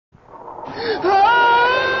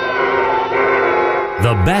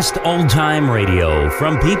The best old-time radio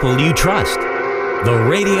from people you trust. The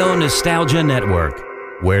Radio Nostalgia Network,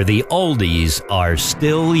 where the oldies are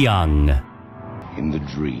still young. In the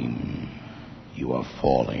dream, you are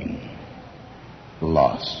falling,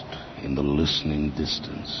 lost in the listening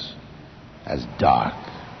distance, as dark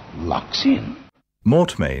locks in.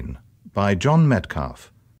 Mortmain by John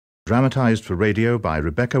Metcalfe, dramatized for radio by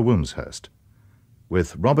Rebecca Woomshurst,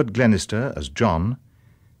 with Robert Glenister as John,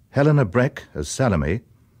 Helena Breck as Salome,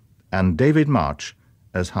 and David March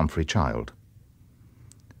as Humphrey Child.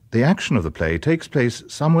 The action of the play takes place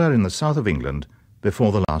somewhere in the south of England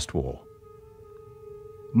before the last war.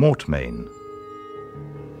 Mortmain.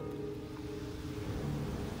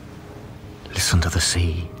 Listen to the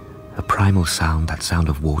sea, a primal sound, that sound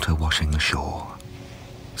of water washing the shore,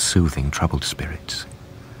 soothing troubled spirits.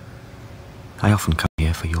 I often come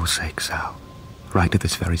here for your sake, Sal. Right at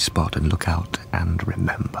this very spot and look out and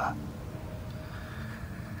remember.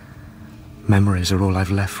 Memories are all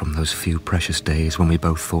I've left from those few precious days when we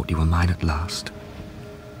both thought you were mine at last.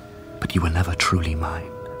 But you were never truly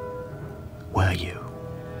mine, were you?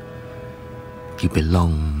 You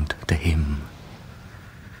belonged to him.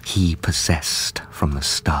 He possessed from the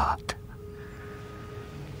start.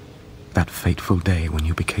 That fateful day when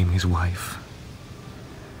you became his wife,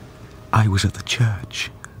 I was at the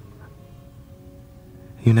church.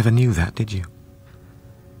 You never knew that, did you?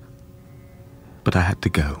 But I had to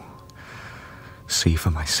go. See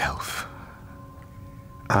for myself.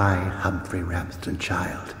 I, Humphrey Ramsden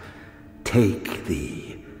Child, take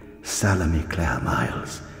thee, Salome Clare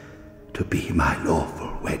Miles, to be my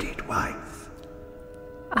lawful wedded wife.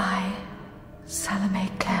 I,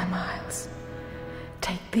 Salome Clare Miles,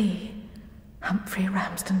 take thee, Humphrey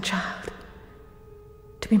Ramsden Child,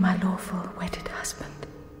 to be my lawful wedded husband.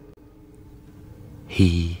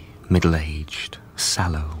 He, middle-aged,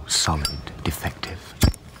 sallow, solid, defective.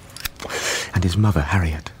 And his mother,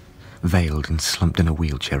 Harriet, veiled and slumped in a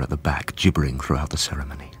wheelchair at the back, gibbering throughout the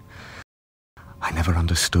ceremony. I never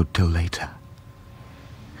understood till later.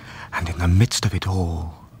 And in the midst of it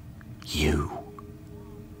all, you,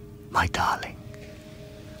 my darling,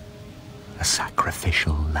 a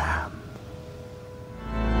sacrificial lamb.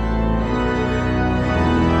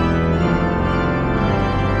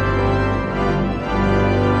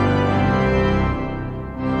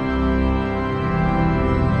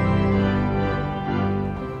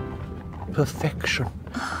 Perfection.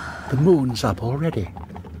 The moon's up already.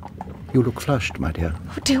 You look flushed, my dear.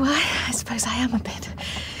 Oh, do I? I suppose I am a bit.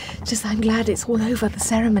 Just I'm glad it's all over, the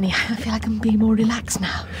ceremony. I feel I can be more relaxed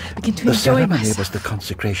now. Begin to enjoy myself. The ceremony was the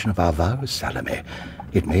consecration of our vows, Salome.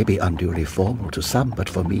 It may be unduly formal to some, but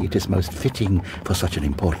for me it is most fitting for such an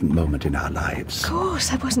important moment in our lives. Of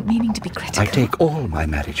course, I wasn't meaning to be critical. I take all my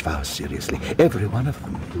marriage vows seriously, every one of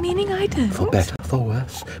them. Meaning I don't? For better, for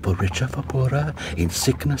worse, for richer, for poorer, in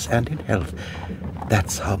sickness and in health.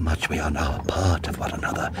 That's how much we are now a part of one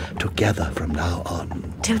another, together from now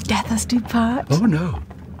on. Till death us do part? Oh, no.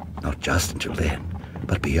 Not just until then,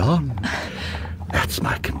 but beyond. That's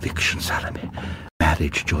my conviction, Salome.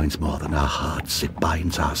 Marriage joins more than our hearts, it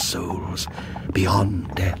binds our souls,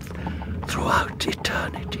 beyond death, throughout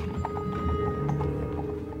eternity.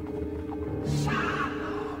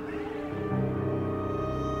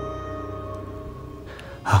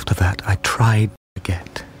 After that, I tried to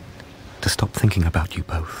forget, to stop thinking about you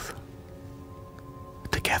both.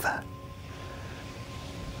 Together.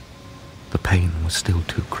 The pain was still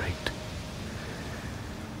too great.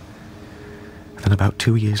 Then about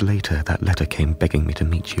 2 years later, that letter came begging me to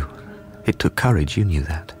meet you. It took courage, you knew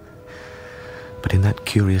that. But in that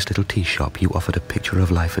curious little tea shop, you offered a picture of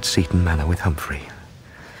life at Seaton Manor with Humphrey.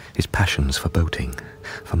 His passions for boating,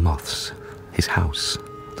 for moths, his house,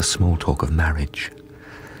 the small talk of marriage.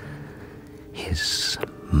 His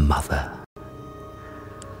mother.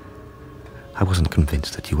 I wasn't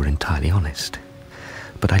convinced that you were entirely honest.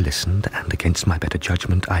 But I listened, and against my better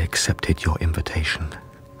judgment, I accepted your invitation.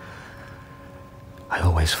 I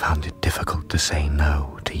always found it difficult to say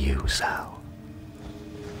no to you, Sal.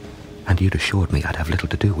 And you'd assured me I'd have little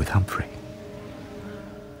to do with Humphrey.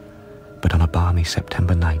 But on a balmy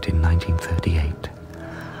September night in 1938,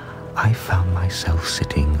 I found myself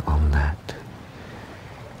sitting on that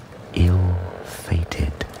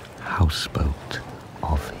ill-fated houseboat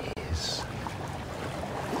of his.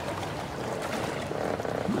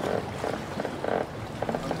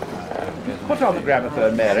 Put on the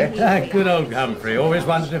gramophone, Mary. Good old Humphrey, always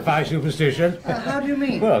one to defy superstition. How do you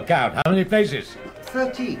mean? Well, count, how many places?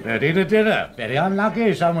 13. 13 at dinner. Very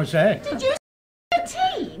unlucky, some would say. Did you say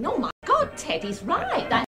 13? Oh, my God, Ted is right.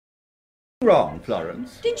 That's Wrong,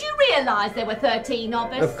 Florence. Did you realise there were 13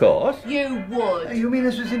 of us? Of course. You would. You mean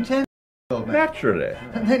this was intended? Naturally.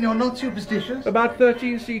 And then you're not superstitious? About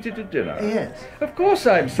 13 seated at dinner? Yes. Of course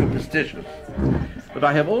I'm superstitious. But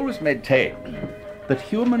I have always maintained that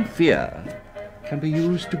human fear can be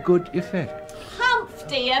used to good effect. Humph,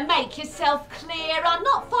 dear, make yourself clear. I'm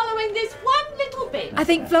not following this one little bit. I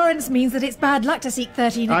think Florence means that it's bad luck to seek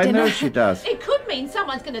 13 at dinner. I know she does. It could mean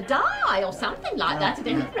someone's going to die or something like that at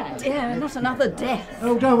any rate. Yeah, not another death.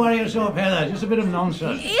 Oh, don't worry yourself, Heather. Just a bit of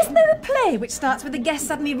nonsense. Isn't there a play which starts with the guests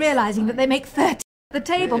suddenly realising that they make 30 at the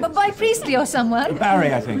table, but by Priestley or someone?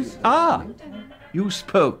 Barry, I think. Ah, you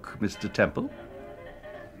spoke, Mr. Temple.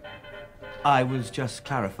 I was just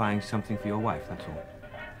clarifying something for your wife, that's all.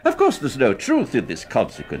 Of course there's no truth in this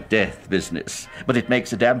consequent death business, but it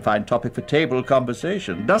makes a damn fine topic for table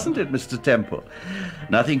conversation, doesn't it, Mr. Temple?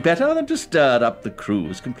 Nothing better than to stir up the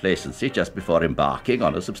crew's complacency just before embarking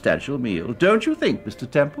on a substantial meal, don't you think, Mr.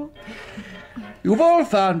 Temple? You've all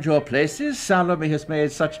found your places. Salome has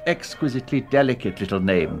made such exquisitely delicate little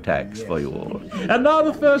name tags for you all. And now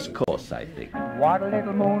the first course, I think. What a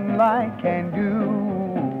little moonlight can do.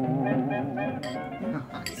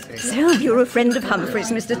 So, you're a friend of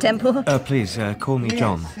Humphrey's, Mr. Temple? Please, call me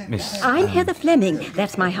John, Miss... I'm Heather Fleming.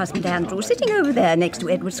 That's my husband, Andrew, sitting over there next to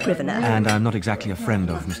Edward Scrivener. And I'm not exactly a friend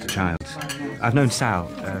of Mr. Childs. I've known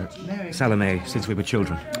Salome, since we were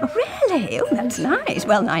children. Oh, really? Oh, that's nice.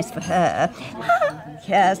 Well, nice for her.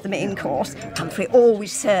 Here's the main course. Humphrey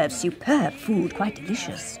always serves superb food, quite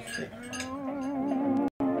delicious.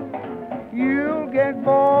 You'll get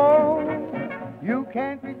bored. You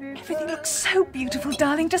can't resist. Everything looks so beautiful,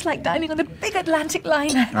 darling, just like dining on a big Atlantic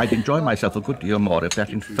liner. I'd enjoy myself a good deal more if that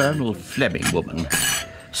infernal Fleming woman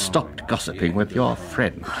stopped gossiping with your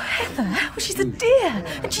friend. Heather, oh, she's a dear,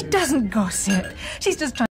 and she doesn't gossip. She's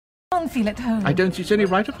just trying to feel at home. I don't see it's any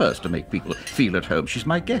right of hers to make people feel at home. She's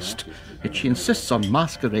my guest. Yet she insists on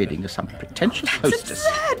masquerading as some pretentious hostess. That's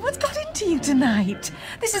absurd. What's got into you tonight?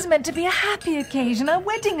 This is meant to be a happy occasion, our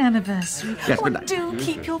wedding anniversary. Yes, oh, but do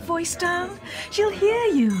keep your voice down. She'll hear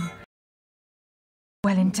you.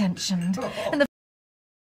 Well-intentioned. And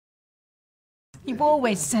you've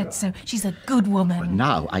always said so. She's a good woman.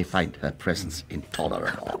 Now I find her presence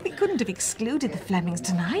intolerable. But we couldn't have excluded the Flemings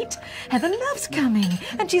tonight. Heather loves coming,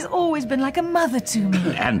 and she's always been like a mother to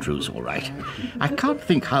me. Andrew's all right. I can't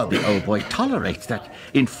think how the old boy tolerates that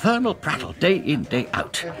infernal prattle day in, day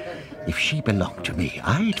out. If she belonged to me,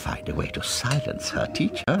 I'd find a way to silence her,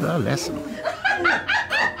 teach her a lesson.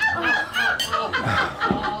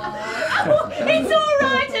 It's all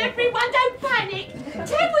right, everyone. Don't panic.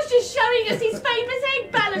 Ted was just showing us his famous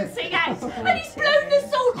egg balancing act, and he's blown the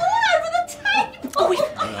salt all over the table. Oh,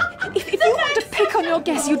 if you want to pick on your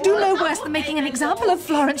guests, you do no worse than making an example of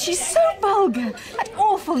Florence. She's so vulgar. That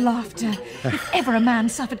awful laughter. If ever a man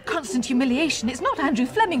suffered constant humiliation, it's not Andrew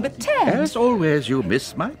Fleming, but Ted. As always, you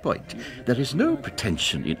miss my point. There is no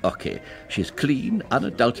pretension in Oke. She's clean,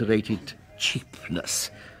 unadulterated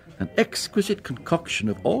cheapness. An exquisite concoction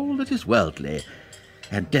of all that is worldly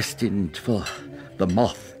and destined for the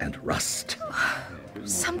moth and rust.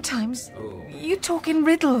 Sometimes you talk in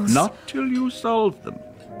riddles. Not till you solve them.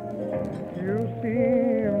 You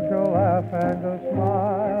seem to laugh and to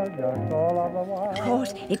smile just all of the while. Of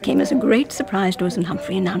course, it came as a great surprise to us when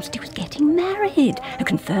Humphrey announced he was getting married. A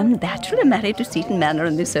confirmed bachelor married to Seaton Manor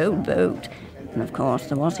in this old boat. And of course,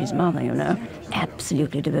 there was his mother, you know,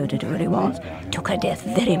 absolutely devoted to her he was. Took her death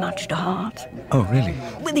very much to heart. Oh, really?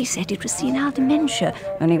 Well, they said it was senile dementia,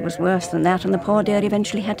 and it was worse than that, and the poor dear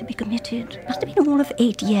eventually had to be committed. Must have been all of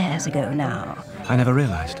 8 years ago now. I never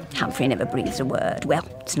realised. Humphrey never breathes a word. Well,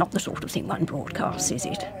 it's not the sort of thing one broadcasts, is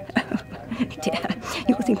it? Dear,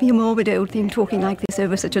 you'll think me a morbid old thing talking like this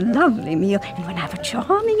over such a lovely meal, and we'll have a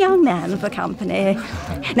charming young man for company.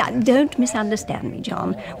 Now, don't misunderstand me,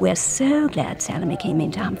 John. We're so glad Salome came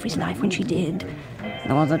into Humphrey's life when she did.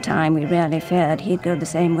 There was a time we really feared he'd go the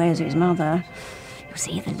same way as his mother. You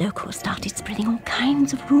see, the locals started spreading all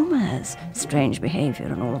kinds of rumours, strange behaviour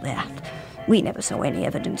and all that. We never saw any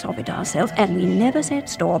evidence of it ourselves, and we never set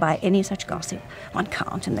store by any such gossip. One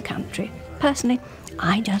can't in the country. Personally,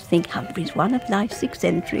 I just think Humphrey's one of life's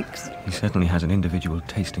eccentrics. He certainly has an individual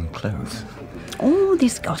taste in clothes. All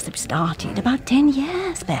this gossip started about 10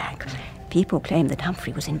 years back. People claim that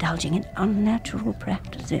Humphrey was indulging in unnatural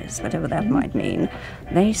practices, whatever that might mean.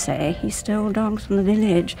 They say he stole dogs from the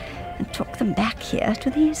village and took them back here to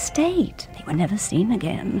the estate. They were never seen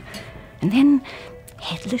again. And then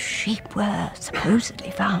headless sheep were supposedly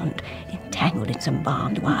found entangled in some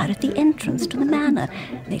barbed wire at the entrance to the manor.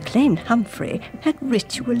 They claimed Humphrey had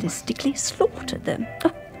ritualistically slaughtered them.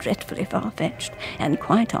 Oh, dreadfully far-fetched. And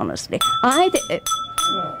quite honestly,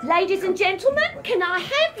 Ladies and gentlemen, can I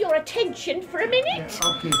have your attention for a minute?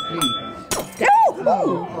 Okay, please.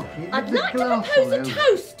 Oh! I'd like to propose a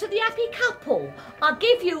toast to the happy couple. I'll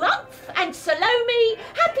give you Umph and Salome.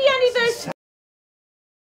 Happy anniversary.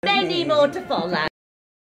 Many more to follow.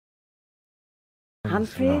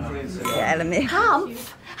 Humphrey, Salome.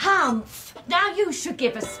 Humph. Now you should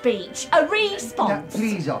give a speech, a response. Now,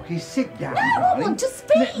 please, Ocky, sit down. No, I darling. want a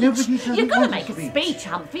speech. Nobody doesn't You've got to want make a speech,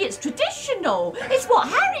 Humphrey. It's traditional. It's what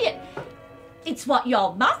Harriet... It's what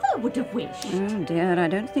your mother would have wished. Oh, dear, I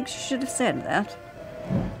don't think she should have said that.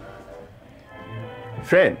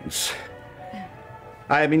 Friends,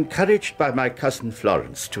 I am encouraged by my cousin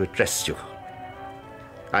Florence to address you.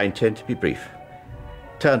 I intend to be brief.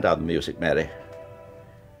 Turn down the music, Mary.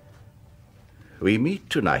 We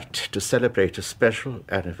meet tonight to celebrate a special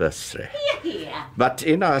anniversary. Hear, hear. But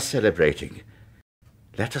in our celebrating,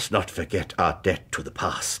 let us not forget our debt to the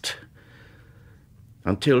past.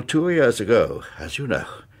 Until 2 years ago, as you know,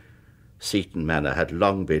 Seaton Manor had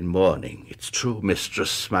long been mourning its true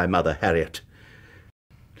mistress, my mother Harriet.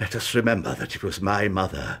 Let us remember that it was my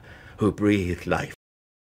mother who breathed life,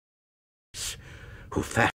 who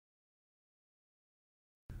fashioned,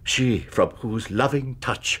 she from whose loving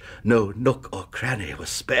touch no nook or cranny was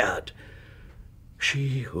spared,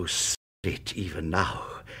 she whose spirit even now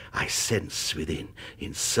I sense within,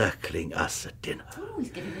 encircling us at dinner. Oh, he's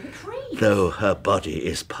giving me the cream. Though her body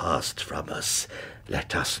is passed from us,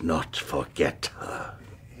 let us not forget her.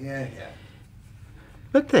 Yeah.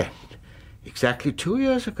 But then, exactly 2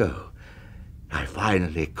 years ago, I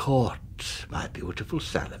finally caught my beautiful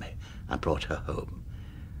Salome and brought her home.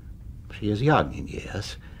 She is young in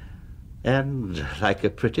years, and, like a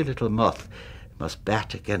pretty little moth, must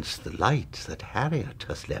bat against the light that Harriet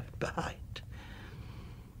has left behind.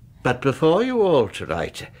 But before you all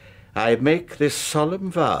tonight, I make this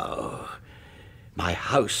solemn vow. My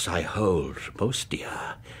house I hold most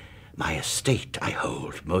dear, my estate I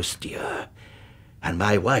hold most dear, and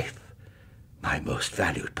my wife, my most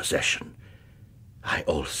valued possession, I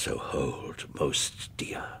also hold most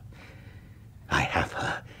dear. I have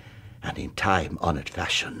her, and in time-honored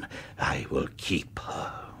fashion, I will keep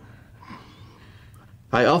her.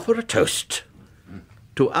 I offer a toast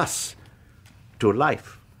to us, to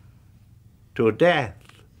life, to death,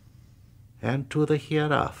 and to the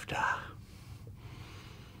hereafter.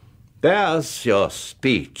 There's your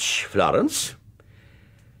speech, Florence.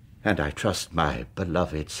 And I trust, my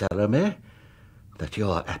beloved Salome, that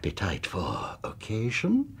your appetite for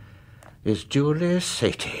occasion is duly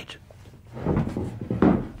sated.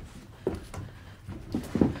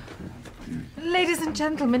 Ladies and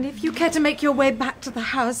gentlemen, if you care to make your way back to the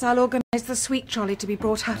house, I'll organise the sweet trolley to be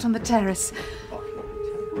brought out on the terrace.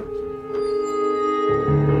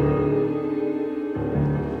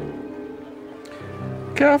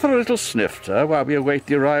 Care for a little snifter while we await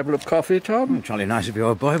the arrival of coffee, Tom? Jolly nice of you,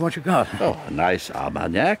 old boy. What you got? Oh, a nice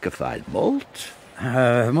Armagnac, a fine malt.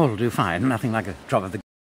 Malt'll do fine. Nothing like a drop of the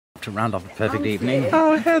to round off a perfect evening.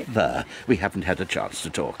 Oh, Heather, we haven't had a chance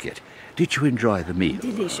to talk yet. Did you enjoy the meal?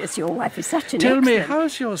 Delicious. Your wife is such an Tell me, excellent...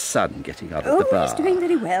 how's your son getting on at the bar? He's doing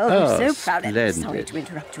very well. Oh, I'm so proud. splendid. Sorry to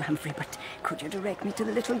interrupt you, Humphrey, but could you direct me to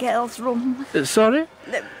the little girl's room? Sorry?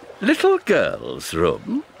 Little girl's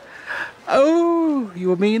room? Oh,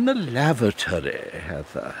 you mean the lavatory,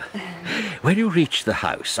 Heather. When you reach the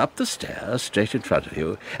house, up the stairs, straight in front of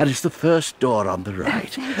you, and it's the first door on the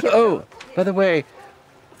right. Oh, by the way,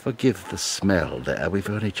 forgive the smell there. We've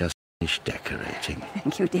only just finished decorating.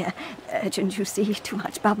 Thank you, dear. Urgent, you see, too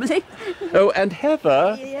much bubbly. Oh, and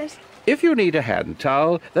Heather, Yes? if you need a hand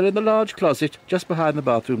towel, they're in the large closet just behind the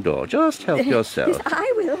bathroom door. Just help yourself. Yes,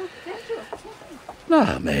 I will. Thank you.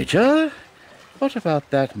 Now, Major, what about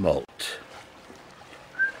that malt?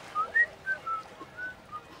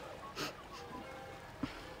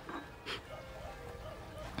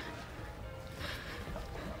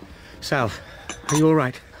 Sal, are you all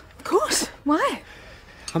right? Of course. Why?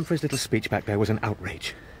 Humphrey's little speech back there was an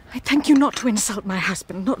outrage. I thank you not to insult my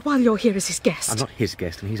husband, not while you're here as his guest. I'm not his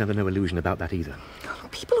guest, and he's under no illusion about that either. Oh,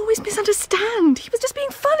 people always misunderstand. He was just being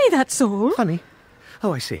funny, that's all. Funny?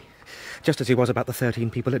 Oh, I see. Just as he was about the 13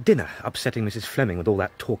 people at dinner, upsetting Mrs. Fleming with all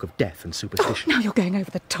that talk of death and superstition. Now you're going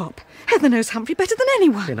over the top. Heather knows Humphrey better than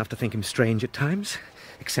anyone. Enough to think him strange at times.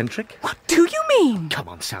 Eccentric. What do you mean? Come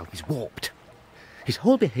on, Sal, he's warped. His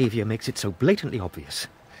whole behaviour makes it so blatantly obvious.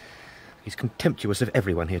 He's contemptuous of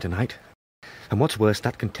everyone here tonight. And what's worse,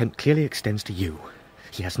 that contempt clearly extends to you.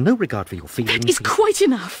 He has no regard for your feelings. That is quite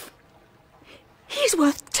enough. He's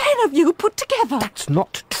worth 10 of you put together. That's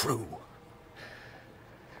not true.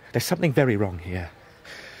 There's something very wrong here.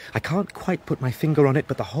 I can't quite put my finger on it,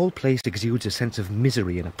 but the whole place exudes a sense of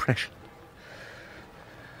misery and oppression.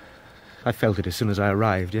 I felt it as soon as I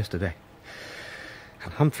arrived yesterday.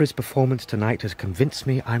 And Humphrey's performance tonight has convinced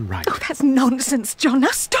me I'm right. Oh, that's nonsense, John. Now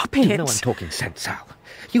stop it. You know I'm talking sense, Al.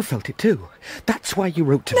 You felt it too. That's why you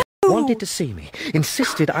wrote to me. Wanted to see me.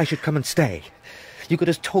 Insisted I should come and stay. You could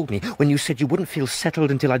have told me when you said you wouldn't feel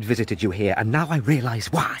settled until I'd visited you here, and now I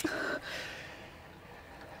realise why.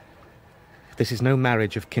 This is no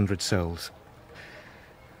marriage of kindred souls.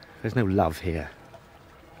 There's no love here.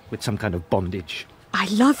 With some kind of bondage. I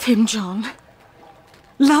love him, John.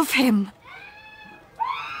 Love him.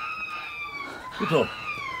 Good Lord,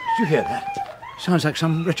 did you hear that? Sounds like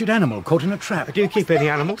some wretched animal caught in a trap. Do you keep any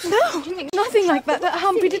animals? No, nothing like that.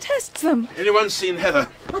 Humphrey detests them. Anyone seen Heather?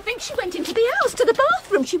 I think she went into the house to the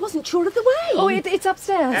bathroom. She wasn't sure of the way. Oh, it's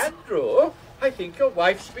upstairs. Andrew, I think your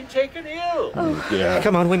wife's been taken ill. Oh, dear.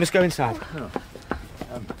 Come on, we must go inside. Oh.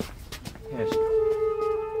 Yes.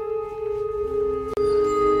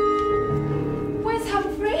 Where's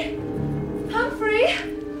Humphrey? Humphrey?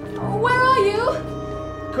 Where are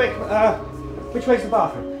you? Quick, which way's the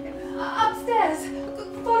bathroom? Upstairs.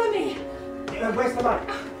 Follow me. Where's the light?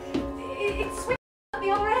 It's swinging at the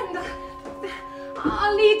other end.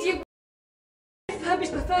 I'll lead you. We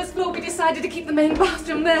refurbished the first floor. We decided to keep the main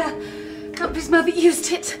bathroom there. Humphrey's mother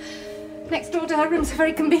used it. Next door to our rooms are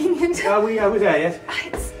very convenient. Are we there yet?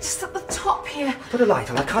 It's just at the top here. Put a light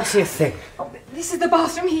on. I can't see a thing. Oh, this is the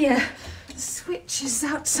bathroom here. The switch is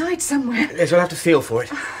outside somewhere. Yes, we'll have to feel for it.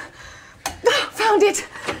 Found it.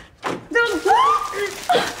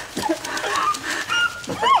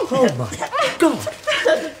 Oh my God!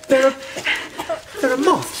 There are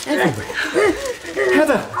moths everywhere.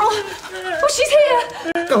 Heather! Oh, she's here!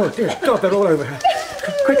 Oh dear God, they're all over her.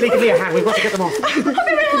 Quickly, give me a hand. We've got to get them off.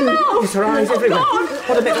 Yes, her eyes everywhere.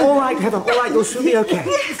 What a bit. All right, Heather. All right, you'll soon be okay.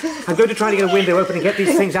 I'm going to try to get a window open and get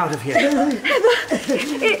these things out of here. Heather,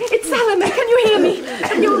 it's Salome. Can you hear me?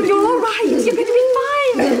 You're all right. You're going to be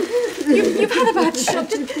fine. You've had a bad shock.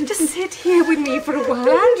 Just sit here with me for a while.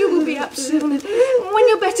 Andrew will be up soon. When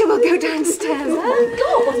you're better, we'll go downstairs.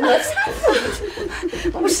 Oh, God, what's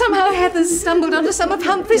happened? Oh, somehow Heather's stumbled onto some of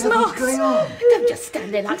Humphrey's moths. What's going on? Don't just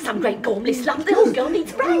stand there like some great gormless lump. The old girl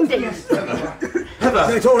needs brandy. Heather! No,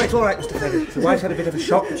 it's all right, Mr. Fleming. The wife's had a bit of a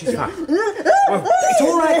shock, but she's fine. It's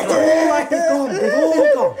all right. They've gone. They've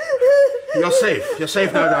all gone. You're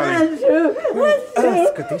safe now, darling. Where on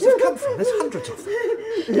earth could these have come from? There's hundreds of them.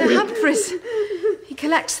 They're Humphrey's. He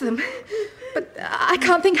collects them. But I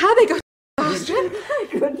can't think how they got to the bathroom. I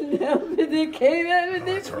couldn't help it. They came out with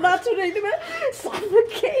this fluttering. They were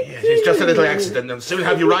suffocating. Yes, it's just a little accident. They'll soon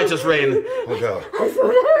have you right as rain. Oh, girl. I thought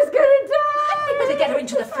I was going to die. We'd better get her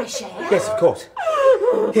into the fresh air. Yes, of course.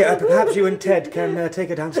 Here, perhaps you and Ted can take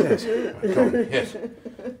her downstairs. Yes.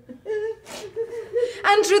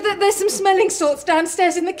 Andrew, there's some smelling salts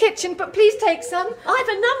downstairs in the kitchen, but please take some. I've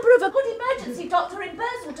a number of a good emergency doctor in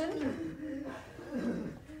Burselton.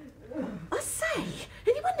 I say,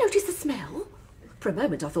 anyone notice the smell? For a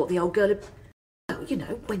moment I thought the old girl had... Oh, you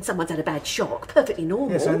know, when someone's had a bad shock, perfectly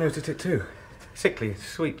normal. Yes, I noticed it too. Sickly,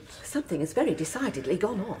 sweet. Something has very decidedly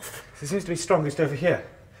gone off. It seems to be strongest over here.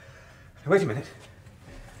 Wait a minute.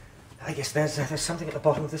 I guess there's something at the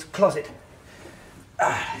bottom of this closet.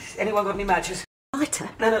 Anyone got any matches? Lighter?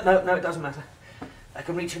 No, it doesn't matter. I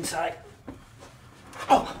can reach inside.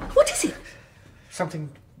 Oh, what is it? Something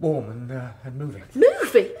warm and moving.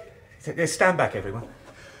 Moving? Stand back, everyone.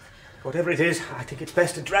 Whatever it is, I think it's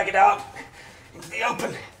best to drag it out into the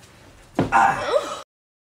open. Oh.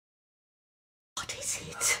 What is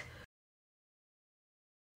it?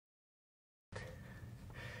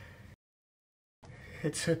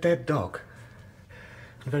 It's a dead dog.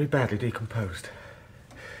 Very badly decomposed.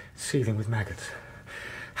 Seething with maggots.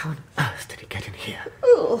 How on earth did it get in here?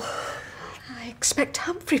 Oh, I expect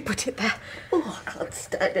Humphrey put it there. Oh, I can't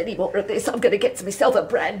stand any more of this. I'm going to get myself a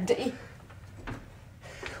brandy.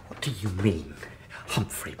 What do you mean?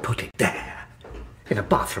 Humphrey put it there? In a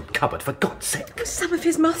bathroom cupboard, for God's sake. Some of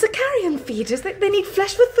his moths are carrion feeders. They need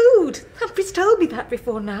flesh for food. Humphrey's told me that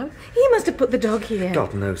before now. He must have put the dog here.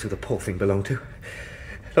 God knows who the poor thing belonged to.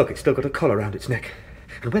 Look, it's still got a collar round its neck.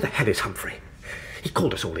 And where the hell is Humphrey? He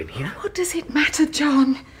called us all in here. What does it matter,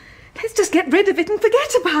 John? Let's just get rid of it and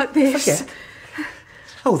forget about this. Forget?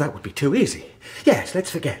 Oh, that would be too easy. Yes,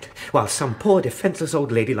 let's forget. While some poor defenceless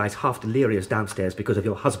old lady lies half delirious downstairs because of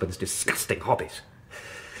your husband's disgusting hobbies.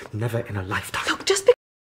 Never in a lifetime. Look, just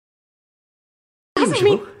because... doesn't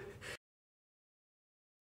mean...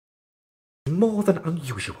 More than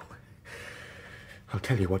unusual. I'll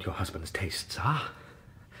tell you what your husband's tastes are.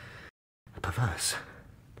 Perverse.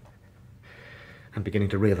 I'm beginning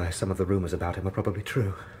to realize some of the rumors about him are probably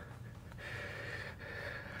true.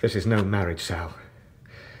 This is no marriage, Sal.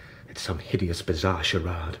 It's some hideous, bizarre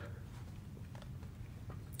charade.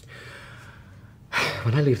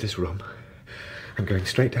 When I leave this room, I'm going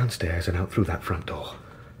straight downstairs and out through that front door.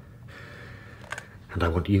 And I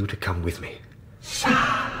want you to come with me.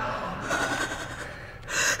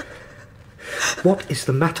 What is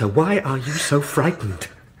the matter? Why are you so frightened?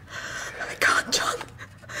 I can't, John.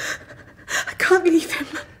 I can't leave him.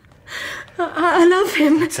 I love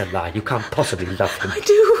him. It's a lie. You can't possibly love him. I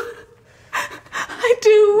do. I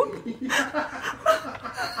do.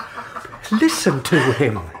 Listen to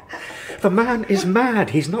him. The man is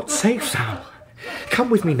mad. He's not safe, Sal. Come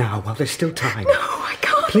with me now while there's still time. No, I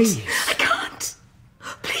can't. Please. I can't.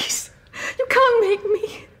 Please. You can't make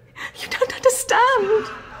me. You don't understand.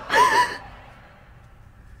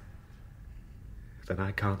 Then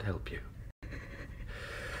I can't help you.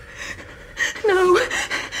 No.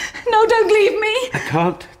 No, don't leave me. I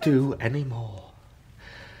can't do any more.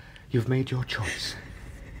 You've made your choice.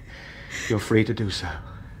 You're free to do so.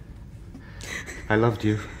 I loved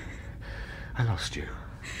you. I lost you.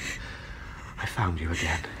 I found you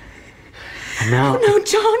again. And now... Oh, no,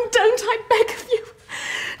 John, don't. I beg of you.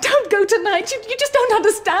 Don't go tonight. You just don't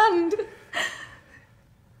understand.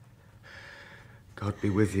 God be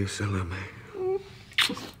with you, Salome.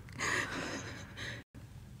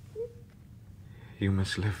 You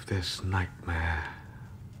must live this nightmare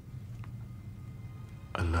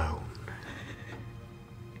alone.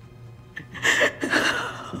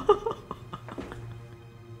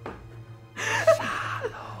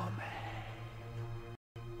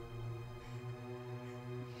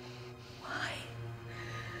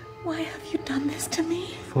 Why have you done this to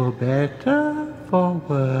me? For better, for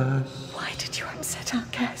worse. Why did you upset our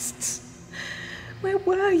guests? Where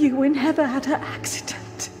were you when Heather had her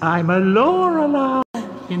accident? I'm a Lorelei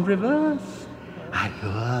in reverse. I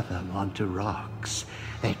lure them onto rocks.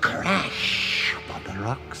 They crash upon the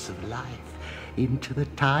rocks of life into the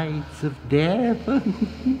tides of death.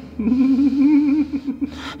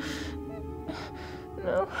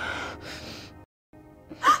 No.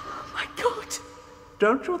 Oh, my God.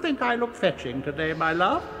 Don't you think I look fetching today, my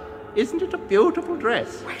love? Isn't it a beautiful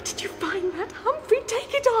dress? Where did you find that, Humphrey?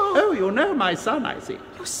 Take it off. Oh, you know my son, I see.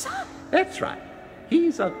 Your son? That's right.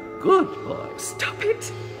 He's a good boy. Stop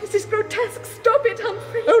it. This is grotesque. Stop it,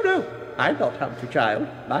 Humphrey. Oh, no. I'm not Humphrey Child.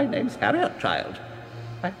 My name's Harriet Child.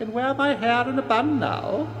 I can wear my hair in a bun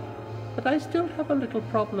now, but I still have a little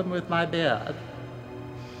problem with my beard.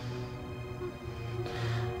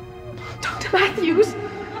 Dr. Matthews.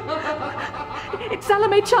 It's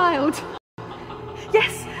Salome Child.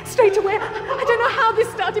 Yes, straight away. I don't know how this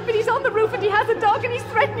started, but he's on the roof and he has a dog and he's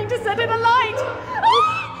threatening to set it alight.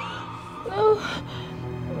 Oh.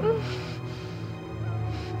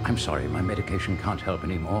 I'm sorry, my medication can't help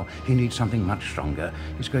anymore. He needs something much stronger.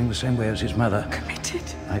 He's going the same way as his mother. Committed.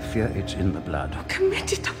 I fear it's in the blood.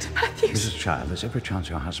 Committed, Dr. Matthews. Mrs. Child, there's every chance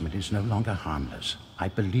your husband is no longer harmless. I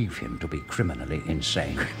believe him to be criminally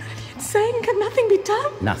insane. Criminally insane? Can nothing be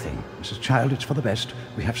done? Nothing. Mrs. Child, it's for the best.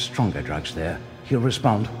 We have stronger drugs there. He'll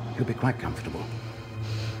respond. He'll be quite comfortable.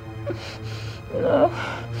 No.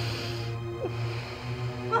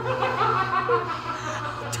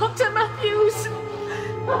 Dr. Matthews!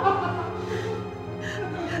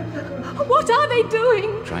 What are they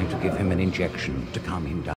doing? Trying to give him an injection to calm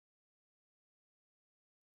him down.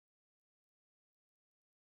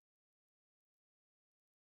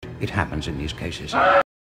 It happens in these cases.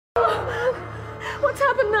 What's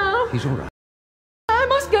happened now? He's all right. I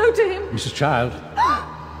must go to him. Mrs. Child.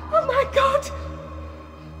 Oh, my God.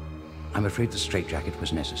 I'm afraid the straitjacket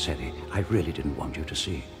was necessary. I really didn't want you to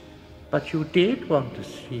see. But you did want to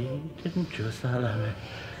see, didn't you, Salome?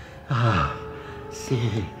 Ah,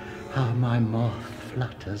 see how my moth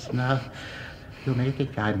flutters now. You may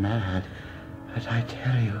think I'm mad, but I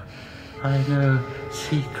tell you, I know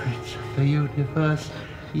secrets of the universe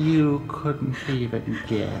you couldn't even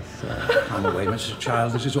guess. Come away, Mrs.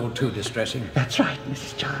 Child. This is all too distressing. That's right,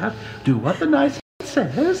 Mrs. Child. Do what the nice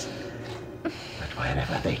says. But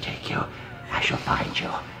wherever they take you, I shall find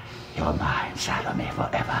you. You're mine, Salome,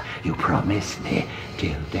 forever. You promised me,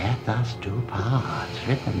 till death us do part,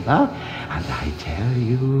 remember? And I tell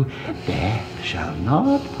you, death shall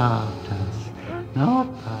not part us, not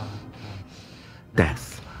part us.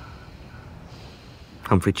 Death.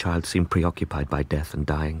 Humphrey Child seemed preoccupied by death and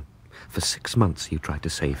dying. For 6 months you tried to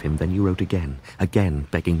save him, then you wrote again,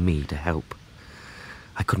 begging me to help.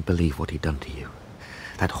 I couldn't believe what he'd done to you.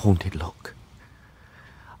 That haunted look.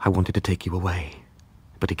 I wanted to take you away.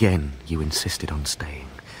 But again, you insisted on staying.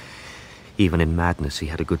 Even in madness, he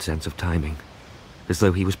had a good sense of timing. as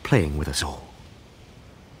though he was playing with us all.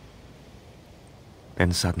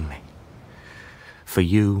 Then suddenly, for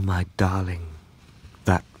you, my darling,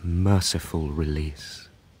 that merciful release.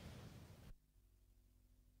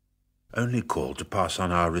 Only called to pass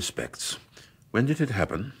on our respects. When did it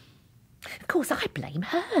happen? Of course, I blame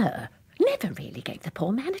her. Never really gave the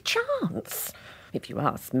poor man a chance. If you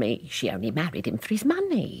ask me, she only married him for his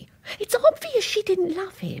money. It's obvious she didn't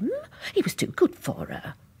love him. He was too good for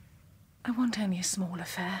her. I want only a small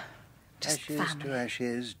affair. Just ashes family. to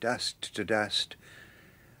ashes, dust to dust.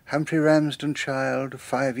 Humphrey Ramsden, child,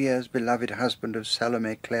 5 years beloved husband of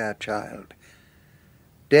Salome Clare, child.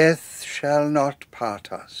 Death shall not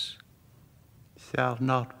part us. Shall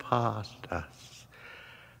not part us.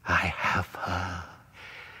 I have her,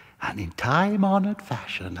 and in time-honoured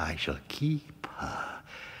fashion I shall keep her,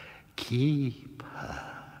 keep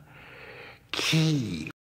her,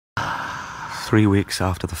 keep her. 3 weeks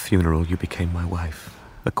after the funeral, you became my wife.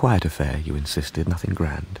 A quiet affair, you insisted, nothing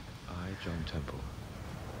grand. I, John Temple,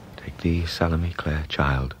 take thee, Salome Clare,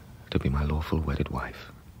 child, to be my lawful wedded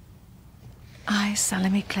wife. I,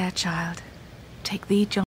 Salome Clare, child, take thee,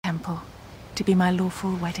 John Temple, to be my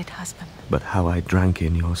lawful wedded husband. But how I drank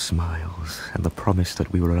in your smiles, and the promise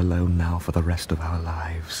that we were alone now for the rest of our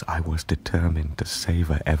lives. I was determined to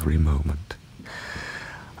savour every moment.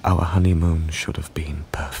 Our honeymoon should have been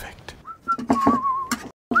perfect.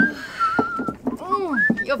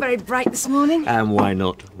 You're very bright this morning. And why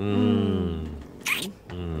not?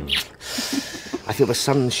 I feel the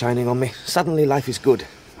sun shining on me. Suddenly life is good.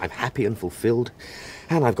 I'm happy and fulfilled.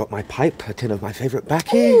 And I've got my pipe, a tin of my favourite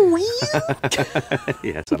baccy.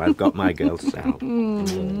 Yes, and I've got my girl Sal. Careful!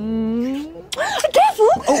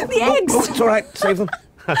 The eggs! Oh, it's all right. Save them.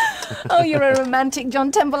 Oh, you're a romantic,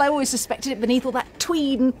 John Temple. I always suspected it beneath all that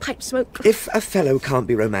tweed and pipe smoke. If a fellow can't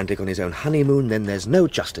be romantic on his own honeymoon, then there's no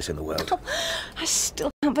justice in the world. Oh, I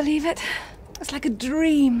still can't believe it. It's like a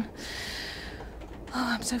dream.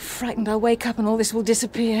 Oh, I'm so frightened I'll wake up and all this will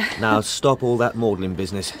disappear. Now stop all that maudlin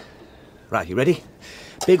business. Right, you ready?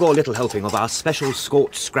 Big or little helping of our special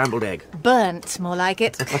scorched scrambled egg. Burnt, more like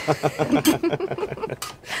it.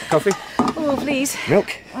 Coffee? Oh, please.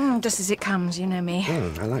 Milk? Just as it comes, you know me.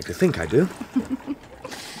 I like to think I do.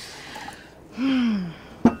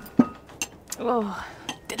 Oh,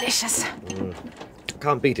 delicious.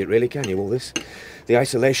 Can't beat it, really, can you, all this? The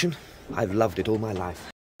isolation? I've loved it all my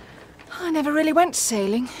life. I never really went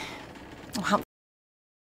sailing. Oh,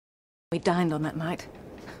 we dined on that night.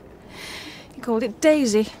 He called it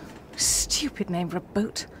Daisy. Stupid name for a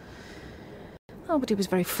boat. Oh, but he was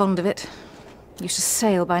very fond of it. He used to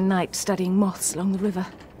sail by night, studying moths along the river.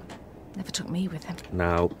 Never took me with him.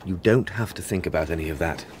 Now, you don't have to think about any of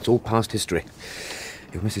that. It's all past history.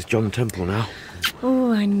 You're Mrs. John Temple now.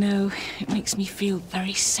 Oh, I know. It makes me feel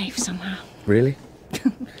very safe somehow. Really?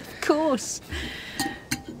 Of course.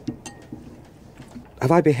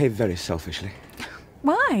 Have I behaved very selfishly?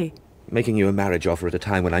 Why? Making you a marriage offer at a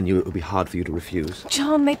time when I knew it would be hard for you to refuse.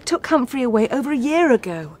 John, they took Humphrey away over a year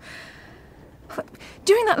ago.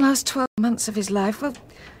 During that last 12 months of his life, well,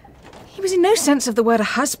 he was in no sense of the word a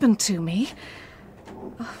husband to me.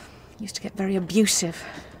 Oh, he used to get very abusive.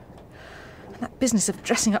 And that business of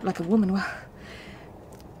dressing up like a woman, well...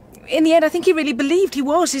 In the end, I think he really believed he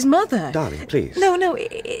was his mother. Darling, please. No,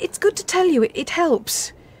 it's good to tell you. It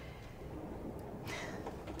helps.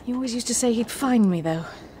 He always used to say he'd find me, though.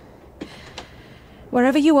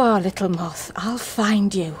 Wherever you are, little moth, I'll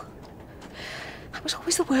find you. That was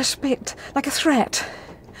always the worst bit, like a threat.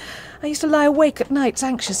 I used to lie awake at nights,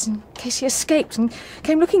 anxious, in case he escaped and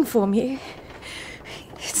came looking for me.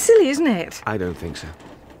 It's silly, isn't it? I don't think so.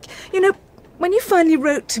 You know, when you finally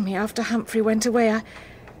wrote to me after Humphrey went away,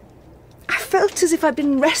 I felt as if I'd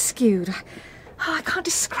been rescued. Oh, I can't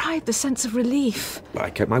describe the sense of relief. I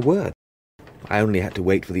kept my word. I only had to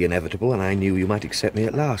wait for the inevitable, and I knew you might accept me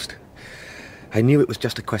at last. I knew it was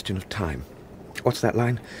just a question of time. What's that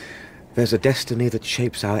line? There's a destiny that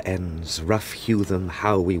shapes our ends, rough hew them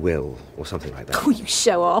how we will, or something like that. Oh, you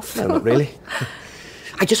show off. No, not really.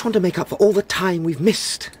 I just want to make up for all the time we've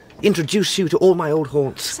missed. Introduce you to all my old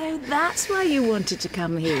haunts. So that's why you wanted to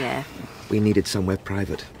come here? We needed somewhere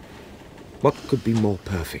private. What could be more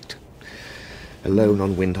perfect? Alone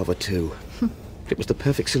on Windhover 2. It was the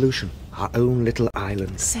perfect solution. Our own little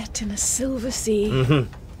island. Set in a silver sea.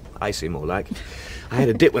 Mm-hmm. I see more like. I had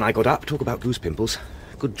a dip when I got up. Talk about goose pimples.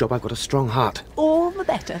 Good job I've got a strong heart. All the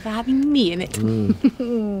better for having me in it.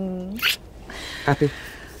 Happy?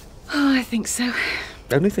 Oh, I think so.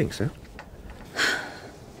 Only think so?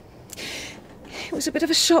 It was a bit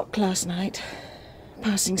of a shock last night,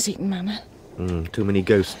 passing Seaton Manor. Too many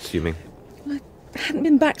ghosts, you mean? I I hadn't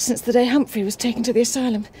been back since the day Humphrey was taken to the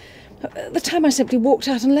asylum. At the time I simply walked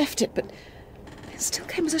out and left it, but it still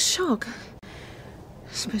came as a shock.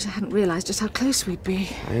 I suppose I hadn't realised just how close we'd be.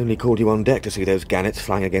 I only called you on deck to see those gannets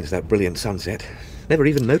flying against that brilliant sunset. Never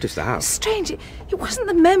even noticed the house. Strange, it wasn't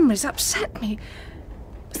the memories that upset me.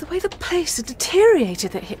 It was the way the place had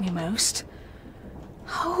deteriorated that hit me most.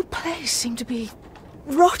 The whole place seemed to be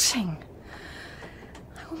rotting.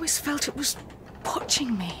 I always felt it was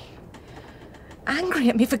watching me. Angry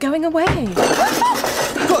at me for going away.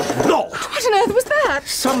 Good Lord! What on earth was that?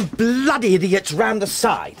 Some bloody idiot's round the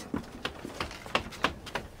side.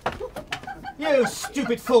 You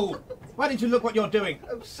stupid fool! Why didn't you look what you're doing?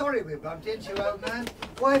 Oh, sorry we bumped into you, old man.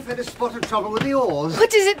 Wife had a spot of trouble with the oars.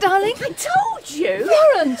 What is it, darling? I told you.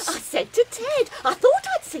 Florence! I said to Ted, I thought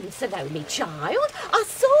I'd seen Salome, child. I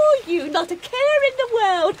saw you, not a care in the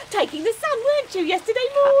world, taking the sun, weren't you, yesterday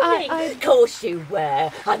morning? Of course you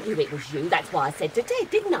were. I knew it was you. That's why I said to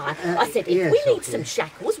Ted, didn't I? I said, if yes, we need some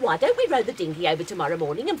shackles, why don't we row the dinghy over tomorrow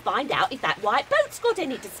morning and find out if that white boat's got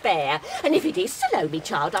any to spare? And if it is Salome,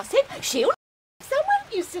 child, I said, she'll so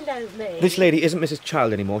won't you, Salome? This lady isn't Mrs.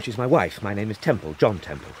 Child anymore. She's my wife. My name is Temple, John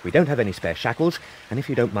Temple. We don't have any spare shackles, and if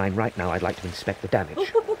you don't mind, right now I'd like to inspect the damage.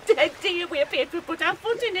 Oh, dear, we appear to have put our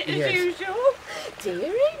foot in it as usual. Dearie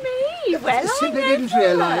me, well, I simply didn't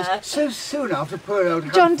realise so soon after poor old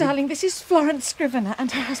John, Humphrey. darling, this is Florence Scrivener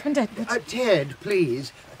and her husband Edward. Ted,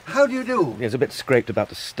 please. How do you do? He was a bit scraped about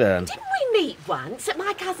the stern. Didn't we meet once at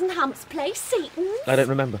my cousin Hump's place, Seaton's? I don't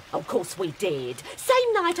remember. Of course we did.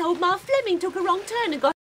 Same night old Ma Fleming took a wrong turn and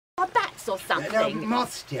got our bats or something.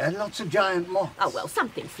 Moths, dear. Lots of giant moths. Oh, well,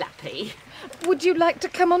 something flappy. Would you like to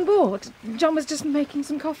come on board? John was just making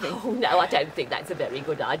some coffee. Oh, no, I don't think that's a very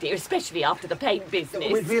good idea, especially after the paint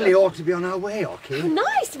business. We really ought to be on our way, Ocky.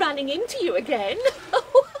 Nice running into you again.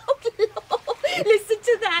 Oh, Lord. Listen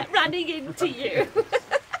to that, running into you.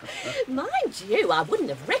 Mind you, I wouldn't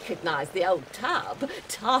have recognised the old tub.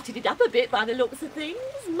 Tarted it up a bit by the looks of things.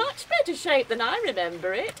 Much better shape than I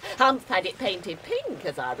remember it. Humph had it painted pink,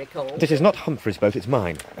 as I recall. This is not Humphrey's boat, it's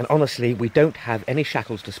mine. And honestly, we don't have any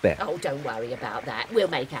shackles to spare. Oh, don't worry about that. We'll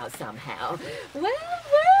make out somehow. Well,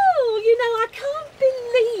 you know, I can't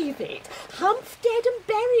believe it. Humph dead and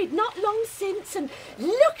buried not long since, and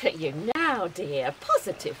look at you now, dear.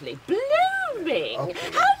 Positively blooming. Okay.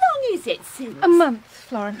 How long is it since? A month,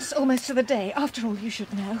 Florence, almost to the day. After all, you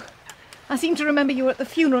should know. I seem to remember you were at the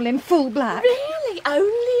funeral in full black. Really? Only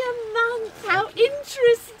a month? How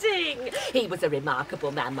interesting. He was a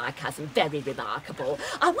remarkable man, my cousin, very remarkable.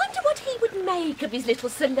 I wonder what he would make of his little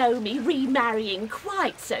Salome remarrying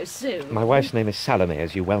quite so soon. My wife's name is Salome,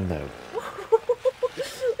 as you well know.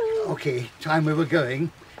 Okay, time we were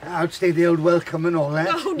going. Outstay the old welcome and all that.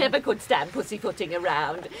 Oh, never could stand pussyfooting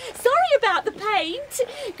around. Sorry about the paint.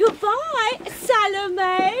 Goodbye,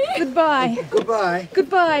 Salome. Goodbye. Goodbye.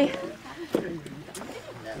 Goodbye.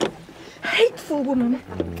 Hateful woman.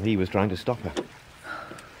 He was trying to stop her.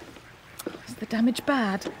 Is the damage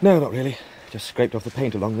bad? No, not really. Just scraped off the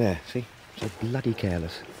paint along there, see? So bloody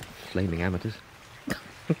careless. Flaming amateurs.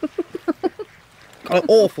 God,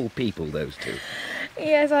 awful people, those two.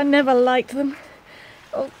 Yes, I never liked them.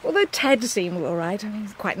 Although Ted seemed all right. I mean,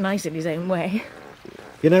 he's quite nice in his own way.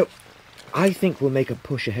 You know, I think we'll make a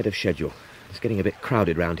push ahead of schedule. It's getting a bit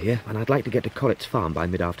crowded round here, and I'd like to get to Collett's farm by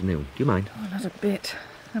mid-afternoon. Do you mind? Oh, not a bit.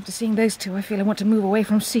 After seeing those two, I feel I want to move away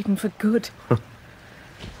from Seaton for good.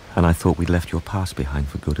 And I thought we'd left your past behind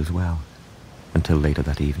for good as well. Until later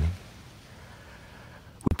that evening.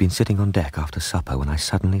 We'd been sitting on deck after supper when I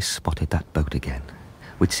suddenly spotted that boat again.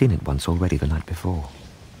 We'd seen it once already the night before.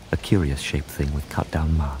 A curious-shaped thing with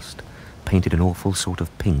cut-down mast, painted an awful sort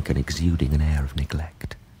of pink and exuding an air of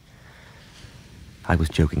neglect. I was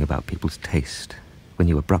joking about people's taste when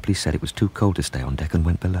you abruptly said it was too cold to stay on deck and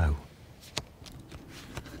went below.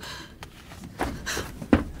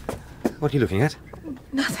 What are you looking at?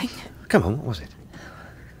 Nothing. Come on, what was it?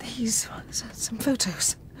 These, some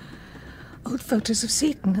photos. Old photos of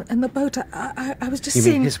Seaton and the boat. I was just You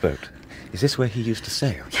seeing... mean his boat? Is this where he used to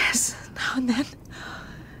sail? Yes, now and then.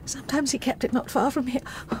 Sometimes he kept it not far from here.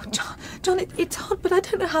 Oh, John, it's odd, but I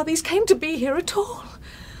don't know how these came to be here at all.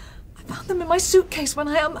 I found them in my suitcase when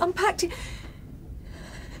I unpacked it.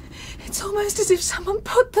 It's almost as if someone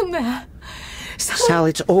put them there. Sal,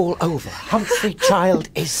 it's all over. Humphrey Child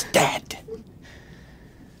is dead.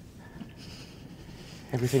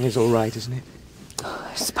 Everything is all right, isn't it? Oh,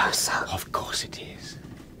 I suppose so. Of course it is.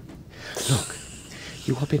 Look,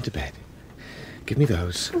 you hop into bed. Give me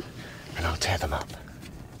those, and I'll tear them up.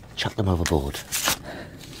 Chuck them overboard.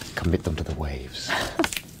 Commit them to the waves.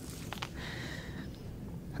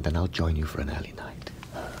 And then I'll join you for an early night.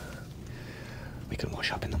 We can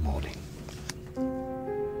wash up in the morning.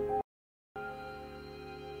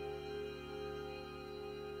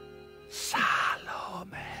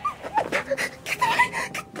 Salome.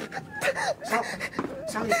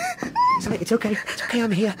 Sally, it's okay. It's okay,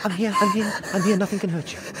 I'm here. Nothing can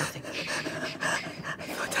hurt you. Nothing. I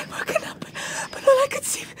thought I'd woken up, but all I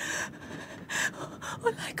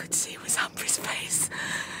could see was Humphrey's face,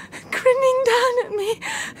 grinning down at me,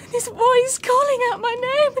 and his voice calling out my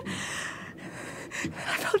name.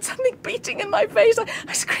 I felt something beating in my face.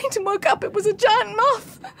 I screamed and woke up. It was a giant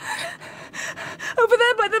moth. Over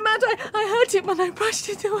there by the mat, I heard it when I brushed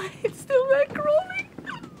it away. It's still there crawling.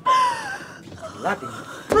 Bloody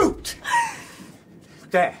brute!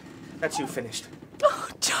 There, that's you finished. Oh,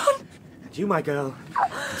 John. And you, my girl,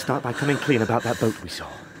 can start by coming clean about that boat we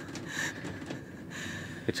saw.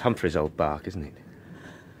 It's Humphrey's old bark, isn't it?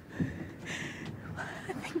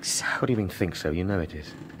 I think so. What do you mean, think so? You know it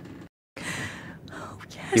is. Oh,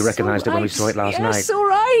 yes, You recognised it when we saw it last night? Yes, all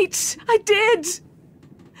right. I did.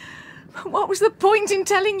 But what was the point in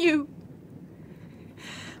telling you?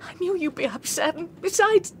 I knew you'd be upset, and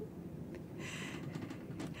besides,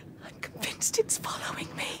 I'm convinced it's following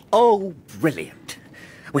me. Oh, brilliant.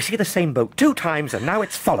 We see the same boat 2 times, and now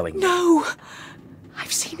it's following you. No.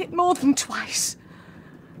 I've seen it more than twice.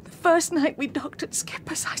 The first night we docked at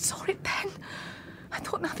Skipper's, I saw it then. I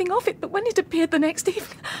thought nothing of it, but when it appeared the next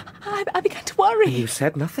evening, I began to worry. You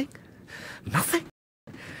said nothing? Nothing?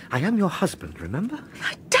 I am your husband, remember?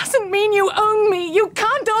 That doesn't mean you own me. You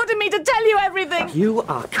can't order me to tell you everything. You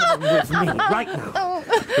are coming with me right now.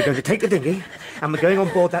 We're going to take the dinghy, and we're going on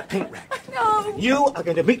board that pink wreck. No. You are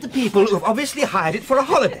going to meet the people who have obviously hired it for a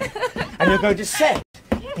holiday. And you're going to send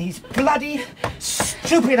these bloody,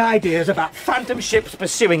 stupid ideas about phantom ships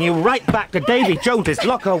pursuing you right back to Davy Jones's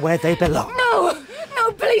locker where they belong. No,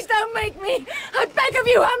 please don't make me. I beg of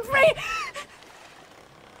you, Humphrey.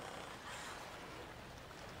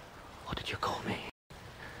 What did you call me?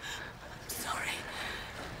 Sorry.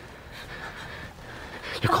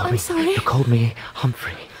 I'm sorry. You called me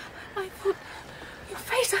Humphrey. I thought... Your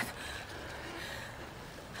face, I'm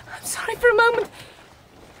sorry for a moment.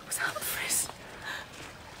 It was Humphrey's.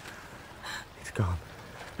 It's gone.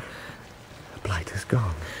 The blight is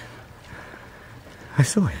gone. I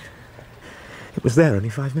saw it. It was there only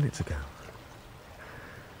 5 minutes ago.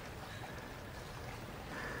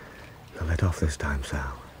 You're let off this time,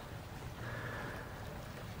 Sal.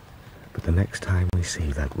 But the next time we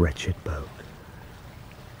see that wretched boat...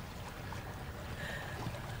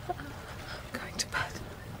 I'm going to bed.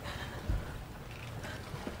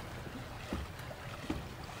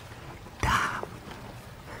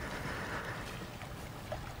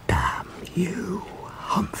 Damn you,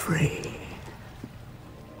 Humphrey.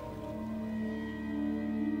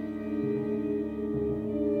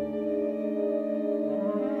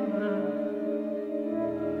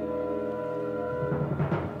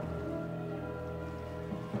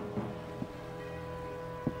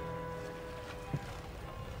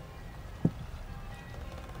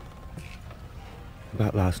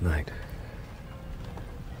 About last night.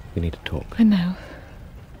 We need to talk. I know.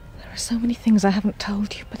 There are so many things I haven't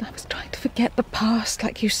told you, but I was trying to forget the past,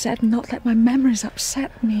 like you said, and not let my memories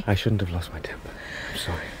upset me. I shouldn't have lost my temper. I'm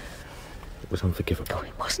sorry. It was unforgivable. Oh,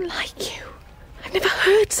 it wasn't like you. I've never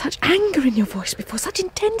heard such anger in your voice before, such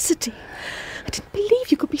intensity. I didn't believe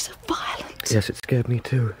you could be so violent. Yes, it scared me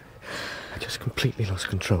too. I just completely lost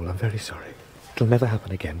control. I'm very sorry. It'll never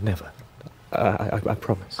happen again. Never. I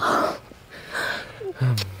promise.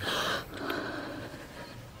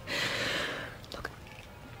 Look,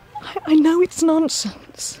 I know it's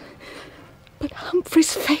nonsense, but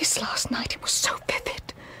Humphrey's face last night, it was so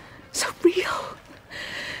vivid, so real.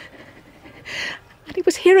 And it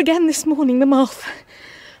was here again this morning, the moth.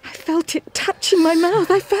 I felt it touching my mouth.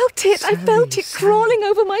 I felt it. I felt it crawling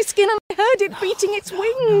over my skin, and I heard it beating its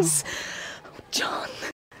wings. Oh, John.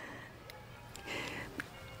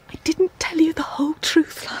 I didn't tell you the whole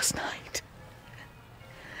truth last night.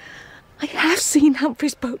 I have seen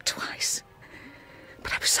Humphrey's boat twice,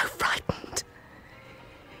 but I was so frightened.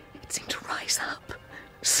 It seemed to rise up,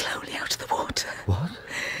 slowly out of the water. What?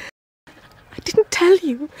 I didn't tell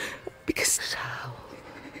you, because... Sal.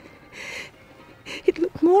 It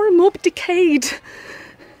looked more and more decayed,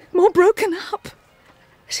 more broken up,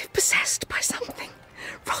 as if possessed by something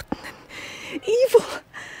rotten and evil.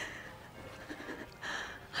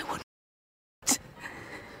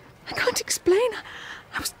 I can't explain.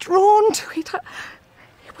 I was drawn to it.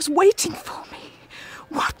 It was waiting for me,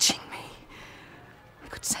 watching me. I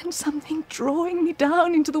could sense something drawing me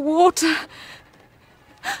down into the water.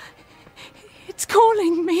 It's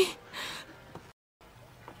calling me.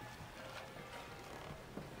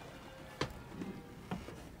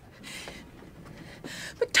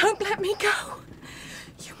 Don't let me go.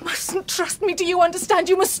 You mustn't trust me, do you understand?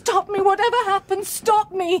 You must stop me, whatever happens,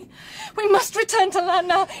 stop me. We must return to land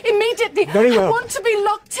now, immediately. Very well. I want to be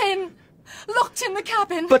locked in. Locked in the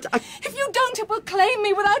cabin. But If you don't, it will claim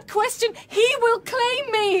me without question. He will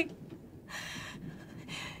claim me.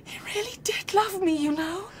 He really did love me, you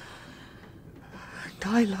know. And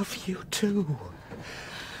I love you too.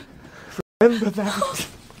 Remember that.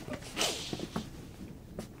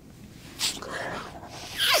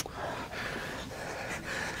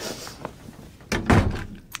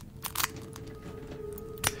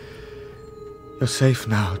 You're safe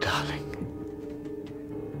now, darling.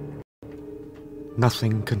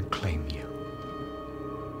 Nothing can claim you.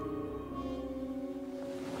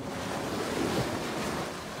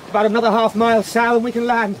 About another half-mile, Sal, and we can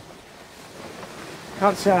land.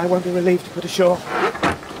 Can't say I won't be relieved to put ashore.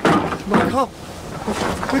 My God!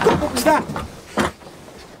 My God, what was that?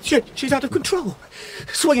 She's out of control.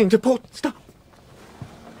 Swinging to port. Stop.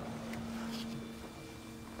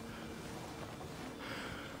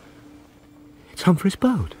 It's Humphrey's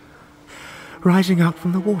boat. Rising out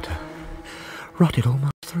from the water. Rotted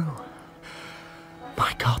almost through.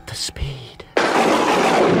 My God, the speed.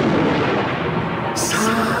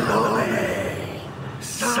 Salome!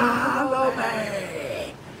 Salome!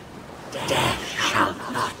 Death shall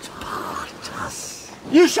not part us.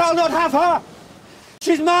 You shall not have her!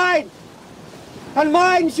 She's mine! And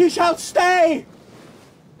mine she shall stay!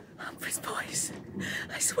 Humphrey's voice.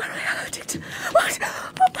 I swear I heard it. What?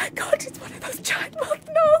 Oh my God, it's one of those giant moths.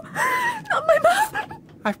 No, not my mouth.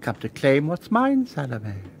 I've come to claim what's mine,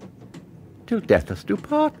 Salome. Till death us do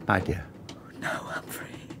part, my dear. No, Humphrey.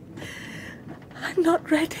 I'm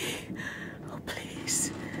not ready. Oh,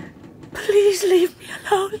 please. Please leave me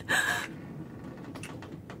alone.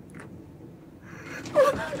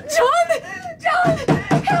 John,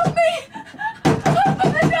 help me!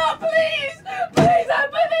 Open the door, please! Please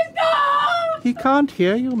open this door! He can't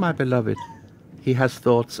hear you, my beloved. He has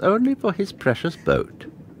thoughts only for his precious boat.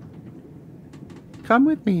 Come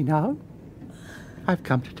with me now. I've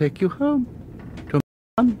come to take you home. To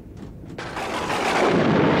my son.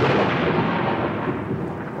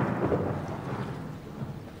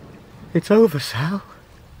 It's over, Sal.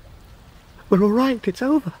 We're all right, it's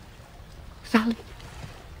over. Sally.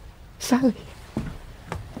 Sally.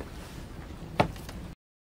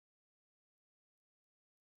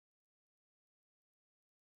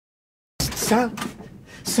 Sal.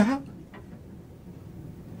 Sal.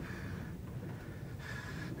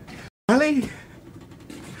 Sally.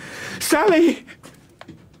 Sally.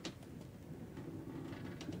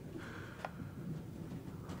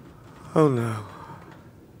 Oh no.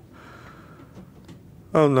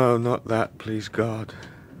 Oh no, not that, please God.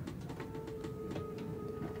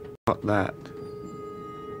 Not that.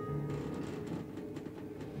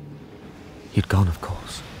 You'd gone, of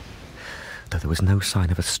course. Though there was no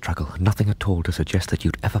sign of a struggle, nothing at all to suggest that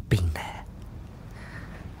you'd ever been there.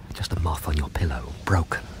 Just a moth on your pillow,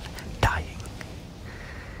 broken, dying.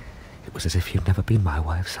 It was as if you'd never been my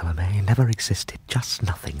wife, Salome, never existed, just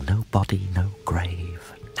nothing, no body, no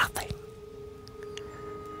grave, nothing.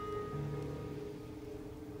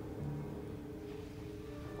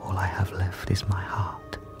 All I have left is my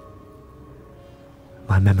heart,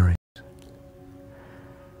 my memories.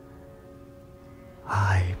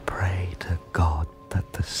 I pray to God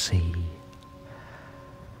that the sea,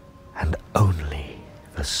 and only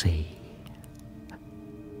the sea,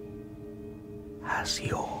 has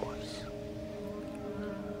yours.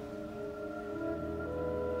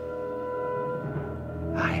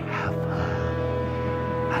 I have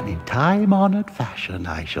her, and in time-honored fashion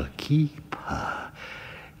I shall keep her,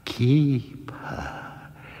 keep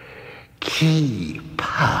her, keep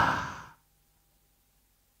her.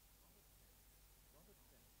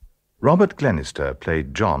 Robert Glenister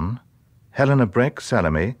played John, Helena Breck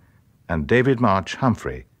Salome, and David March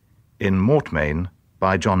Humphrey in Mortmain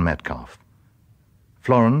by John Metcalfe.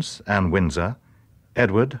 Florence Anne Windsor,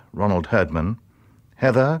 Edward Ronald Herdman,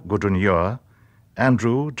 Heather Gudrun Ewer,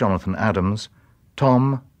 Andrew Jonathan Adams,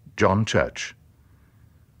 Tom John Church.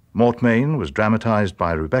 Mortmain was dramatized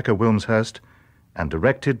by Rebecca Wilmshurst and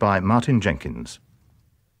directed by Martin Jenkins.